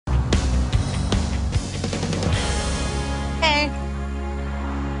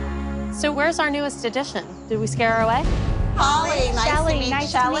So where's our newest addition? Did we scare her away? Holly,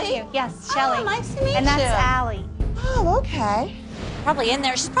 Nice to meet you. Yes, Shelly. Oh, nice to meet you. And that's Allie. Oh, okay. Probably in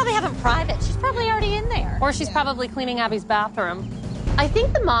there. She's probably having private. She's probably already in there. Or she's probably cleaning Abby's bathroom. I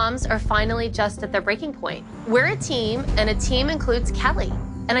think the moms are finally just at their breaking point. We're a team, and a team includes Kelly.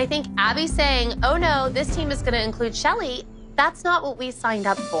 And I think Abby saying, oh no, this team is gonna include Shelly, that's not what we signed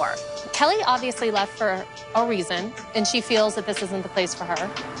up for. Kelly obviously left for a reason, and she feels that this isn't the place for her.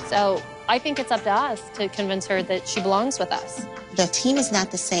 So I think it's up to us to convince her that she belongs with us. The team is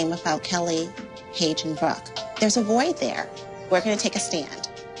not the same without Kelly, Paige, and Brooke. There's a void there. We're going to take a stand.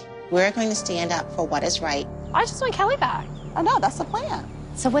 We're going to stand up for what is right. I just want Kelly back. I know, that's the plan.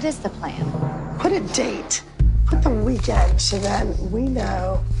 So what is the plan? Put a date. Put the weekend so then we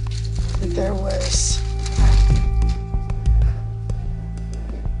know that there was...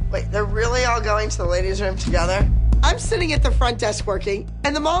 Wait, they're really all going to the ladies' room together? I'm sitting at the front desk working,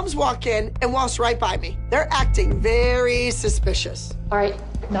 and the moms walk in and waltz right by me. They're acting very suspicious. All right,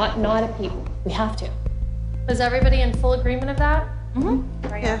 not a peep. We have to. Is everybody in full agreement of that? Mm-hmm.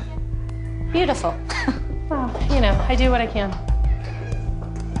 Right. Yeah. Beautiful. Well, you know, I do what I can.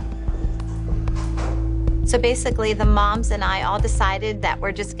 So basically, the moms and I all decided that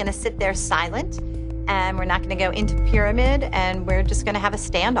we're just gonna sit there silent, and we're not gonna go into Pyramid, and we're just gonna have a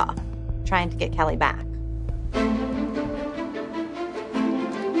standoff, trying to get Kelly back.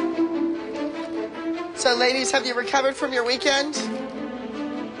 So, ladies, have you recovered from your weekend?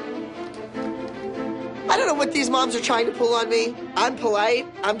 I don't know what these moms are trying to pull on me. I'm polite.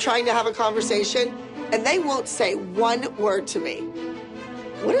 I'm trying to have a conversation, and they won't say one word to me.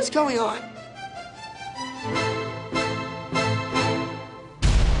 What is going on?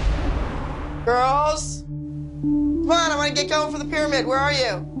 Girls? Come on, I want to get going for the pyramid. Where are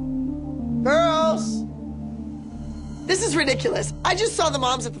you? Girls? This is ridiculous. I just saw the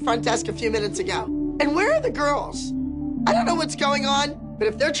moms at the front desk a few minutes ago. And where are the girls? I don't know what's going on, but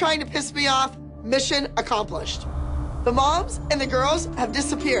if they're trying to piss me off, mission accomplished. The moms and the girls have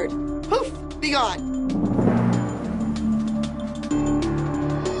disappeared. Poof, be gone.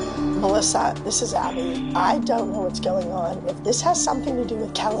 Melissa, this is Abby. I don't know what's going on. If this has something to do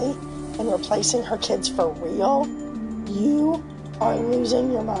with Kelly and replacing her kids for real, you are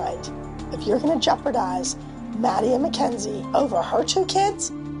losing your mind. If you're gonna jeopardize Maddie and Mackenzie over her two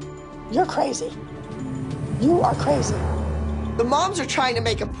kids, you're crazy. You are crazy. The moms are trying to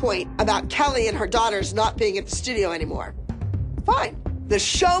make a point about Kelly and her daughters not being at the studio anymore. Fine, the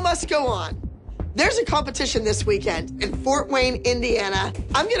show must go on. There's a competition this weekend in Fort Wayne, Indiana.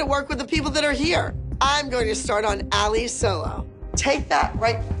 I'm gonna work with the people that are here. I'm going to start on Allie's solo. Take that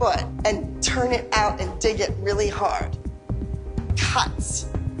right foot and turn it out and dig it really hard. Cuts.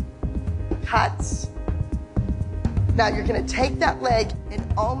 Cuts. Now you're gonna take that leg and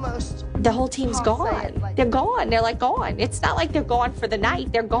almost... The whole team's gone. They're gone. They're like gone. It's not like they're gone for the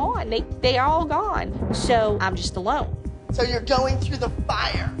night. They're gone. They are all gone. So I'm just alone. So you're going through the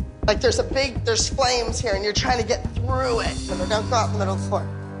fire. Like there's flames here and you're trying to get through it. So don't go out in the middle of the floor.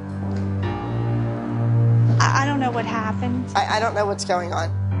 I don't know what happened. I don't know what's going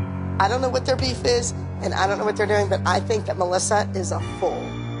on. I don't know what their beef is, and I don't know what they're doing, but I think that Melissa is a fool.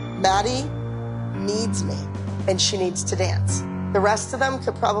 Maddie needs me, and she needs to dance. The rest of them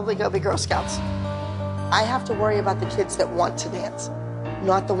could probably go be Girl Scouts. I have to worry about the kids that want to dance,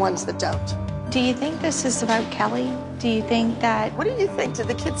 not the ones that don't. Do you think this is about Kelly? Do you think that... What do you think? Did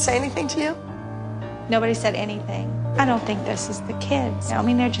the kids say anything to you? Nobody said anything. I don't think this is the kids. I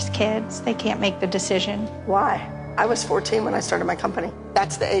mean, they're just kids. They can't make the decision. Why? I was 14 when I started my company.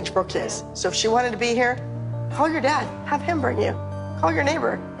 That's the age Brooke is. So if she wanted to be here, call your dad. Have him bring you. Call your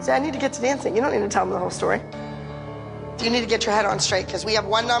neighbor. Say, I need to get to dancing. You don't need to tell them the whole story. You need to get your head on straight because we have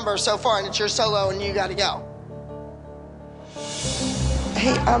one number so far and it's your solo and you got to go.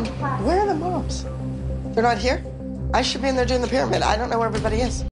 Hey, where are the moms? They're not here? I should be in there doing the pyramid. I don't know where everybody is.